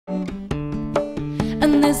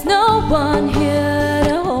And there's no one here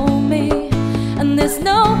to hold me, and there's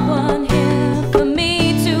no one here for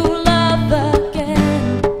me to love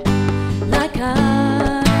again like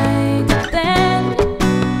I did then.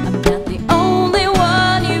 I'm not the only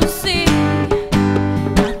one you see,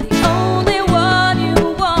 not the only one you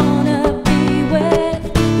wanna be with.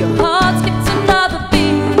 Your heart skips another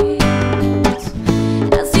beat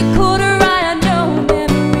as you quarter right. I know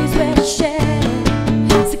memories we're to share,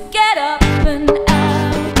 so get up and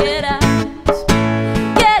out, get out,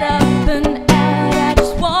 get up and out. I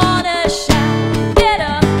just wanna shout, get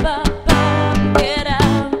up, up, up, get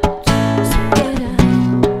out, so get out.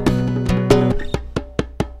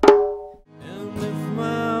 And if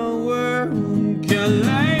my world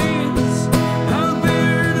collides, I'll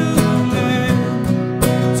bear the land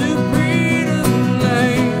to breathe a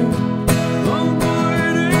life on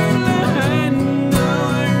borderline. Now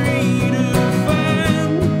I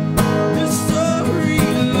redefine the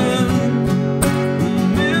storyline,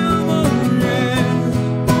 memorize.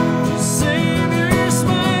 Just save your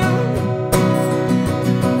smile.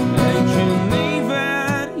 I can leave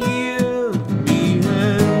it here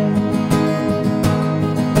behind.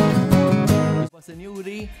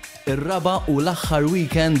 Senjuri, ir-raba u l-aħħar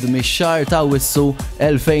weekend mix-xahar ta' Wissu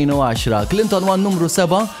 2010. Clinton 1 numru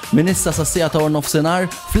 7 minn issa sassija ta' nofsinhar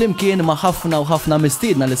flimkien ma' ħafna u ħafna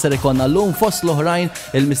mistiedna li ser ikonna llum fost l-oħrajn.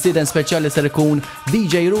 Il-mistieden speċjali ser ikun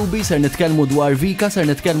DJ Ruby, ser nitkellmu dwar Vika, ser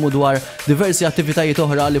nitkellmu dwar diversi attivitajiet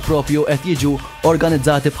oħra li propju qed jiġu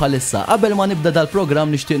organizzati bħalissa. Qabel ma nibda dal-programm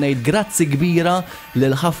nixtieq ngħid grazzi kbira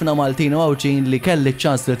lil ħafna Maltin u Awċin li kelli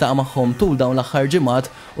ċans li taqa' magħhom tul dawn l-aħħar ġimgħat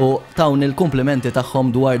u tawni l-kumplimenti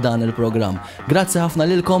tagħhom dwar dan il-programm. Grazzi ħafna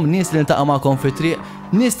lilkom, nies li ntaqa' magħkom fit-triq,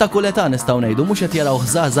 nies ta' kull età nistgħu ngħidu, mhux qed jaraw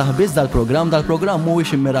żgħażagħ biss dal-programm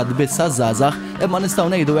mhuwiex immirat biss għaż-żgħażagħ, imma nistgħu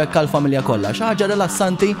ngħidu hekk għall-familja kollha. Xi ħaġa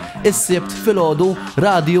rilassanti is-sibt filgħodu,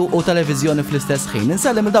 radju u televiżjoni fl-istess ħin.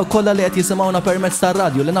 Insellim il dawk kollha li qed jisimgħuna permezz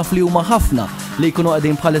tar-radju li naf li huma ħafna li jkunu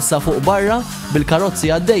qegħdin bħalissa fuq barra bil-karozzi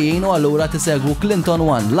għaddejjin u allura tisegwu Clinton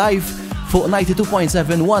 1 live fuq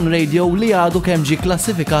 92.7 One Radio li għadu kemm ġie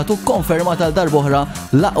klassifikatu konfermat għal darb'oħra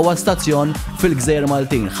l-aqwa stazzjon fil-Gżejjer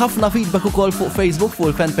Maltin. Ħafna feedback ukoll fuq Facebook fuq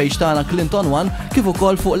il-fanpage tagħna Clinton 1 kif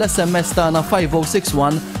ukoll fuq l-SMS tagħna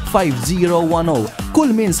 5061 5010.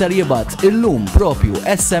 Kull min ser jibgħat illum propju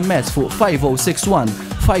SMS fuq 5061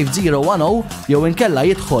 5010 jew inkella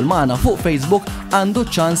jidħol magħna fuq Facebook għandu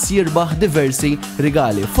ċans jirbaħ diversi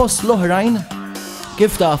rigali. Fost l-oħrajn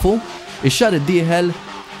kif tafu ix-xahar id-dieħel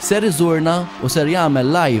ser iżurna u ser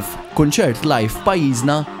jagħmel kunċert live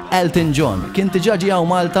f'pajjiżna Elton John. Kien diġà ġie hawn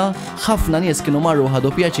Malta, ħafna nies kienu marru ħadu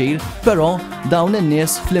pjaċir, però dawn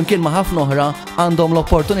in-nies flimkien ma' ħafna oħra għandhom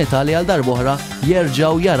l-opportunità li għal darb'oħra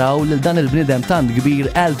jerġgħu jaraw lil dan il-bniedem tant kbir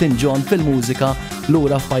Elton John fil-mużika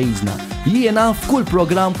lura f'pajjiżna. Jiena f'kull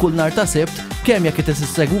programm kull nhar ta' Sibt kemm jekk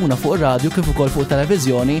tissegwuna fuq ir-radju kif ukoll fuq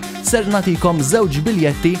televiżjoni ser nagħtikom żewġ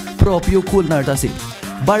biljetti propju kull nhar ta' Sibt.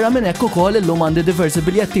 Barra minn hekk ukoll illum għandi diversi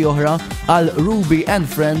biljetti oħra għal Ruby and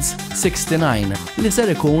Friends 69 li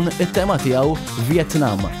ser ikun it-tema tiegħu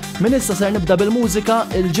Vietnam. Min issa ser nibda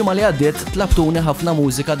bil-mużika, il-ġimgħa li għaddiet tlabtuni ħafna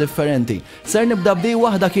mużika differenti. Ser nibda b'di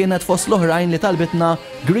waħda kienet fost l-oħrajn li talbitna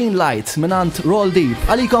Green Light minant Roll Deep.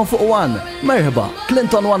 Għalikom fuq One. Merħba,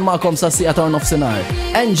 Clinton 1 magħkom sassija ta' nofsinhar.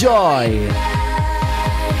 Enjoy!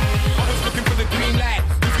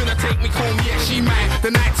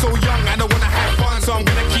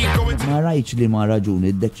 Ma rajċ li ma raġuni,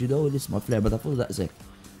 id-deċidaw li isma fl-erba ta' fuq daqsek.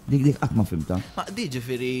 Dik qatt ma fimta. Ma di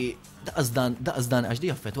ġifieri daqsdan għax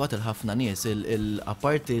di affettwat il-ħafna nies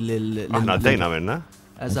il-apparti lil. Aħna għaddejna minna?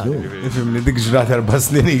 Eżatt. Ifimni dik ġrat 4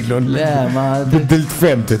 snin ilu. Le, ma Biddilt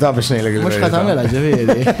femti ta' biex ngħidlek il-verità. mhux ħadd tagħmilha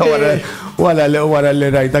ġifieri. Wara li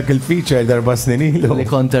rajtak il-feature 4 snin ilu. Li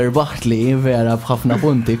kont erbaħt li vera b'ħafna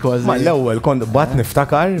punti kważi. Ma l-ewwel kont bat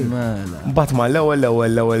niftakar. Bat ma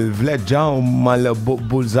l-ewwel vleġġa u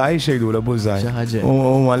mal-bullseye xejdu bullseye. Xi ħaġa.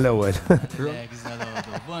 U mal-ewwel.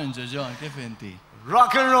 Bonġo John, kif inti?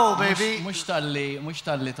 Rock and roll, baby! Mhux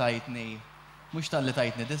talli tajtni. Mhux talli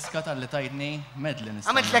tajtni diska, talli tajtni medley nista'.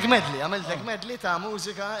 Għamiltlek medley ta'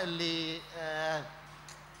 mużika li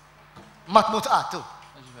ma tmut qattu.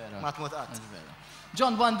 Ma tmut qatt.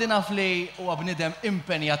 John Bandi naf li huwa bniedem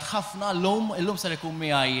impenjat ħafna illum ser ikun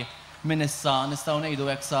miegħi minn issa nistgħu ngħidu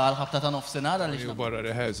hekk sal ħabta ta' nofsinhar għaliex Barra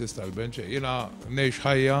rehearsals tal-benċ, jiena ngħix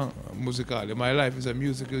ħajja mużikali. My life is a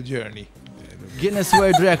musical journey. Guinness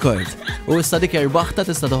World Record. U issa dik erbaħta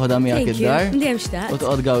tista' toħodha miegħek id-dar. Dejjem xtaqt. U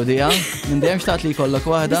toqgħod gawdija. Minn dejjem xtaqt li jkollok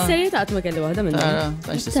waħda. Is-serjetà qatt ma kelli waħda minn Tara,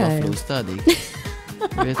 tantx tiswa flus ta' dik.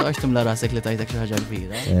 Taqgħodx timla rasek li tajtek xi ħaġa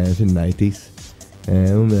kbira. Fin-90s.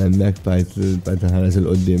 Mek tajt ħares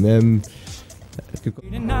il-qoddim.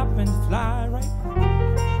 Straighten up and fly right.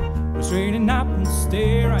 We're straighten up and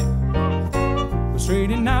stay right. We're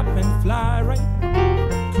straighten up and fly right.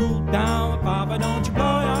 Cool down, Papa, don't you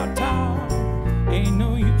blow your top. Ain't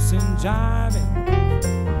no use in jiving.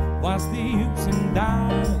 What's the use in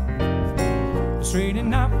diving? We're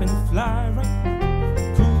straighten up and fly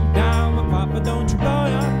right. Cool down, Papa, don't you blow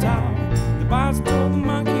your top. The boss told the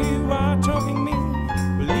monkey, you are choking me.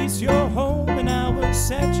 Release your hold and I will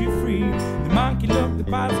set you free. The monkey looked the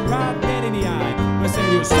boss right dead in the eye. I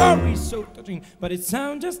said, your story's so touching, but it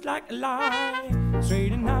sounds just like a lie.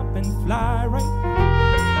 Straighten up and fly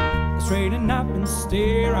right. Straighten up and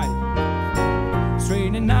stay right.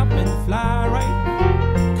 Straighten up and fly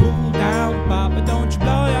right. Cool down, Papa, don't you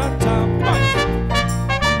blow your top. Bye.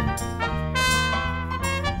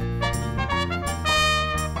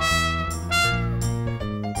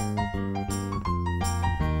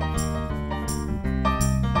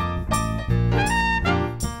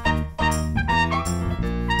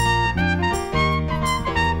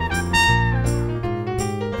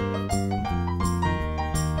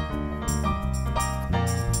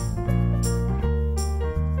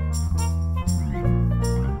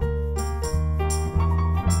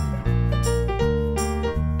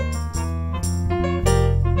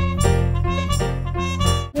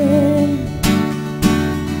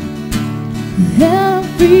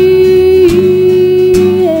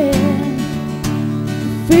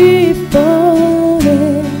 Free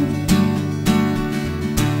falling,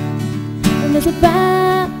 and there's a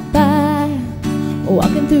bye-bye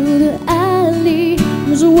walking through the alley.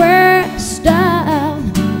 There's a west stop,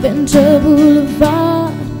 Ventura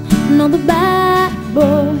Boulevard, and all the bad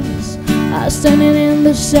boys are standing in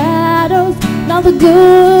the shadows. And all the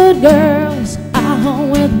good girls are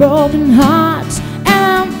home with broken hearts, and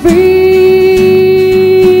I'm free.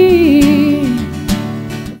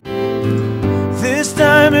 This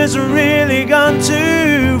time it's really gone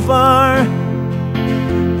too far,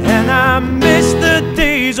 and I miss the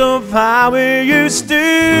days of how it used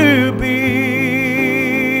to be.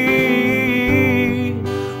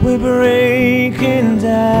 We're breaking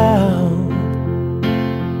down.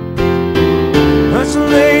 That's the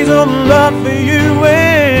days of love for you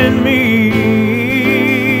and me.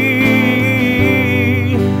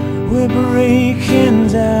 We're breaking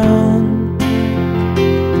down.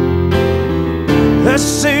 Let's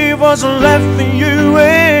see what's left for you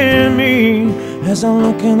and me. As I'm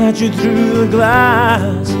looking at you through the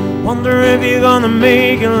glass, wonder if you're gonna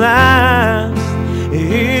make it last.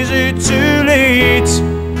 Is it too late,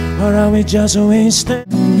 or are we just wasting?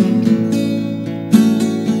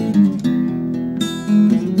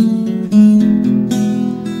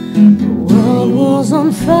 The world was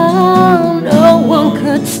on fire, no one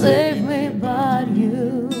could save me but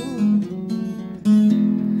you.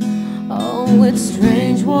 Oh, it's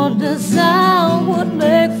strange what desire would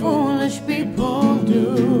make foolish people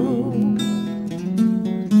do.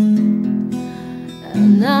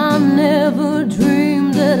 And I never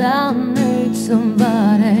dreamed that I'd meet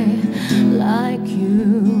somebody like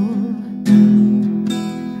you.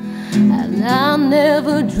 And I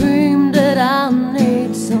never dreamed that I'd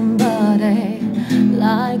meet somebody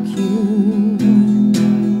like you.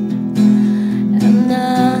 And I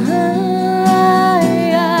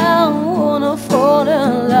wanna fall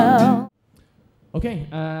in love. Okay,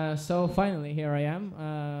 so finally here I am,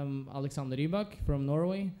 Alexander Rybak from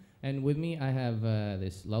Norway, and with me I have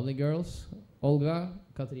these lovely girls, Olga,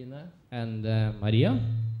 Katarina, and Maria,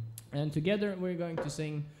 and together we're going to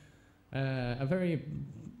sing a very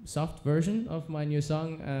soft version of my new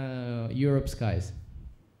song, Europe Skies.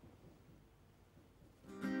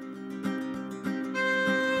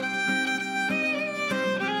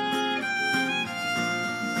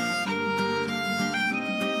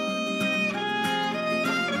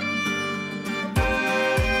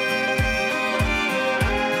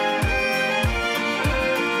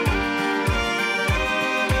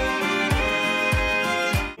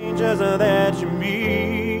 That you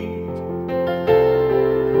meet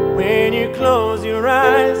when you close your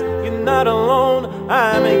eyes, you're not alone.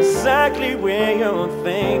 I'm exactly where you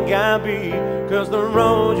think I'll be, 'cause the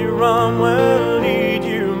road you're on will lead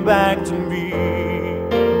you back to me.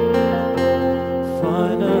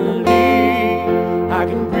 Finally, I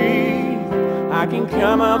can breathe, I can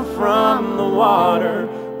come up from the water.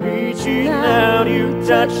 Reaching out, you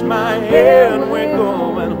touch my hand, we're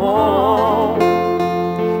going home.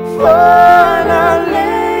 Finally,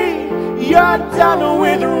 you're done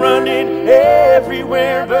with running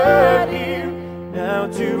everywhere but here. Now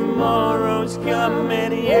tomorrow's come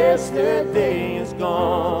and yesterday is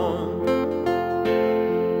gone.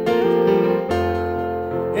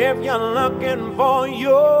 if you're looking for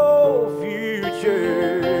your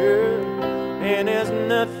future, and there's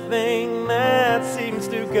nothing that seems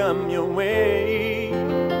to come your way.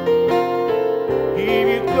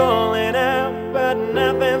 If you're calling out, but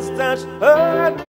nothing's touched her.